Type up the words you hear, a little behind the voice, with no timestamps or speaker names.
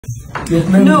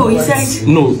No, he said.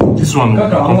 No, this one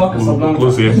will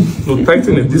close here. No,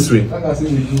 tighten it this way.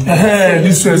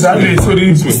 This way, exactly. So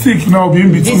the stick now will be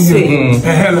in between. This way.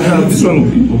 This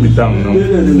one will be down now.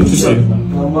 This way.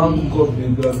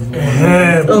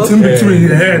 It's in between.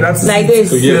 That's Like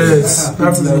this. Yes.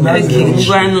 That's Okay,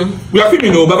 we are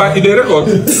filming now, Baba. In the record.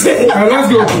 Let's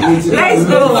go. Let's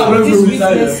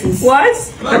go. What?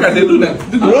 Like I do that.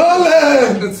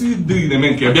 Let's see the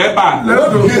men care. Let's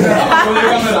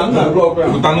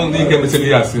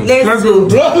go.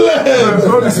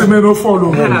 All the men don't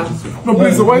follow. No,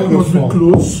 please, the white must be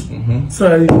close.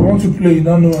 So if you want to play, you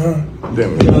don't know how.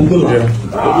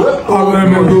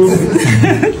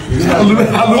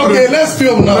 Okay, let's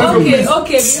film now. Okay,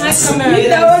 behind camera. You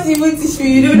know what you teach me,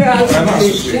 you do that.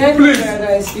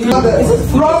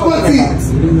 Property.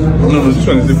 No, this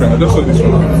one is different. I just saw this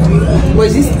one.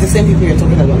 Was this the same people you're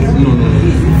talking about? No.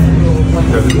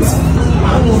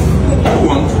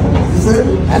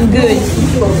 I'm good.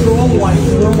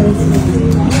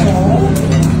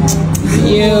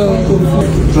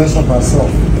 Dress up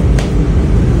ourselves.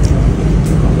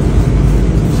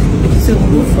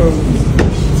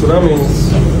 So that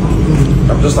means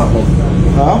I'm just at home.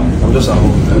 Huh? I'm just at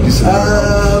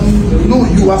home. No,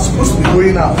 you are supposed to be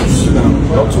going out.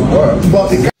 Not to work.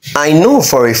 But I know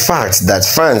for a fact that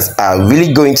fans are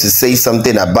really going to say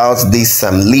something about this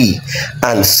Sam Lee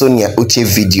and Sonia Uche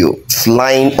video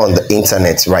flying on the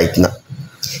internet right now.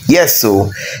 Yes,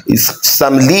 so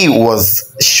Sam Lee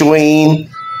was showing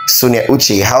Sonia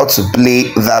Uche how to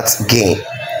play that game,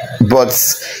 but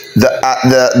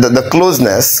the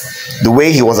closeness, the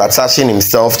way he was attaching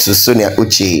himself to Sonia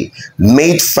Uche,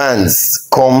 made fans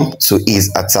come to his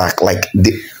attack, like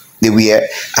they were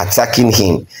attacking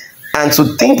him. And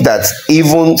to think that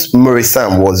even Maurice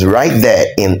was right there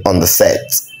on the set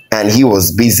and he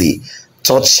was busy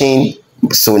touching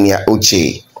Sonia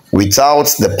Uche without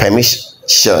the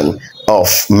permission of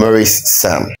Maurice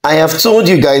Sam. I have told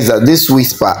you guys that this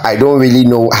whisper, I don't really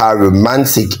know how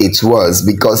romantic it was,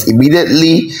 because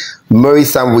immediately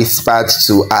Maurice Sam whispered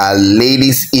to our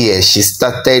lady's ear, she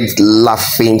started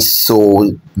laughing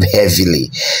so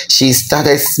heavily. She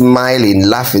started smiling,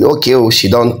 laughing. Okay, oh, she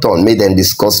don't turn, made them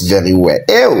discuss very well.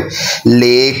 Ew,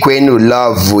 le kwenu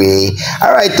love way.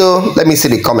 All right, though, let me see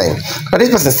the comment. Now, this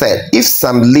person said, if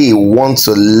Sam Lee wants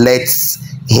to let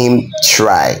him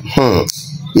try,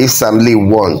 if Sam Lee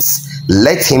wants,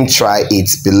 let him try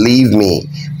it. Believe me,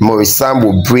 Maurice Sam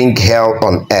will bring hell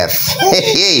on earth.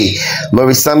 Hey,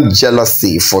 Maurice Sam's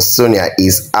jealousy for Sonia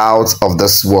is out of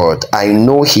this world. I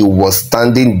know he was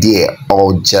standing there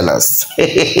all jealous.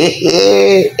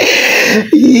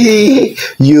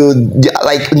 You,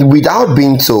 like, without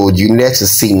being told, you need to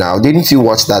see now. Didn't you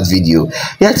watch that video?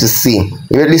 You had to see.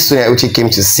 Really, Sonia Uche came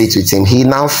to sit with him. He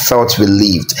now felt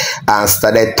relieved and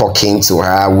started talking to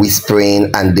her,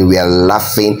 whispering, and they were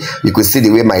laughing. You could see the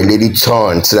way my lady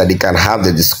turned so that they can have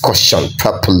the discussion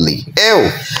properly.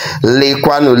 Ew,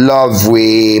 Lekwanu love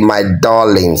way, my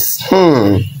darlings.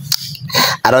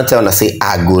 I don't tell her say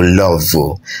I go love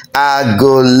you. I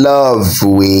go love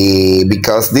we,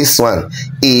 because this one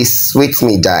is sweet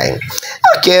me dying.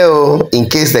 Okay, oh, in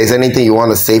case there is anything you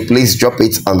want to say, please drop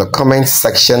it on the comment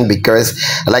section, because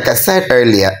like I said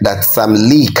earlier, that Sam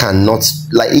Lee cannot,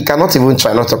 like, he cannot even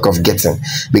try not talk of getting,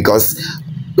 because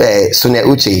Sonia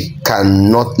Uche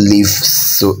cannot leave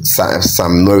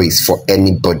Sam Maurice for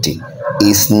anybody.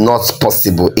 It's not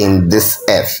possible in this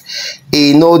earth.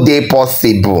 It no day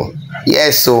possible.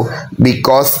 Yes, so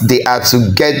because they are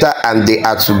together and they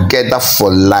are together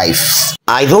for life.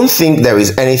 I don't think there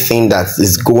is anything that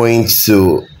is going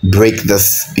to break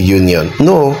this union.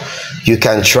 No, you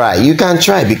can try. You can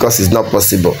try, because it's not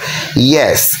possible.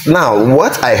 Yes. Now,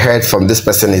 what I heard from this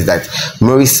person is that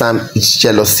Maurice Sam's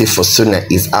jealousy for Sonia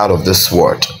is out of this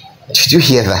world. Did you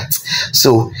hear that?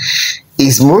 So,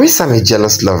 is Maurice Sam a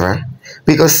jealous lover?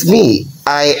 Because me,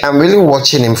 I am really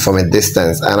watching him from a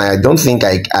distance, and I don't think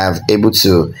I am able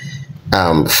to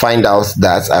find out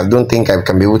that. I don't think I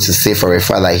can be able to say for a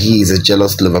fact that he is a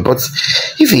jealous lover. But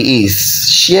if he is,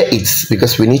 share it,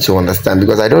 because we need to understand.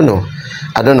 Because I don't know.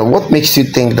 I don't know. What makes you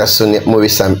think that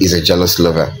Maurice Sam is a jealous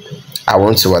lover? I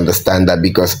want to understand that,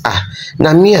 because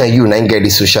now me and you now get the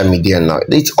social media now.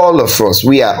 It's all of us.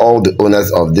 We are all the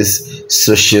owners of this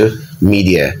social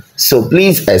media. So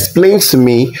please explain to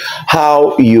me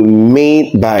how you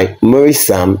mean by Maurice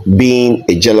Sam being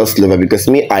a jealous lover, because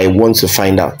me, I want to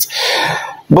find out.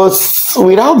 But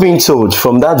without being told,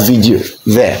 from that video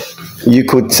there, you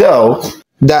could tell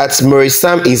that Maurice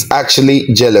is actually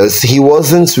jealous. He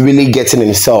wasn't really getting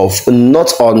himself,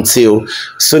 not until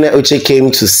Sonia Uche came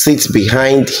to sit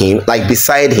behind him, like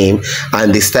beside him,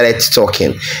 and they started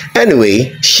talking.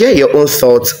 Anyway, share your own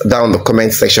thoughts down in the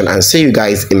comment section and see you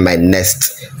guys in my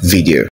next video.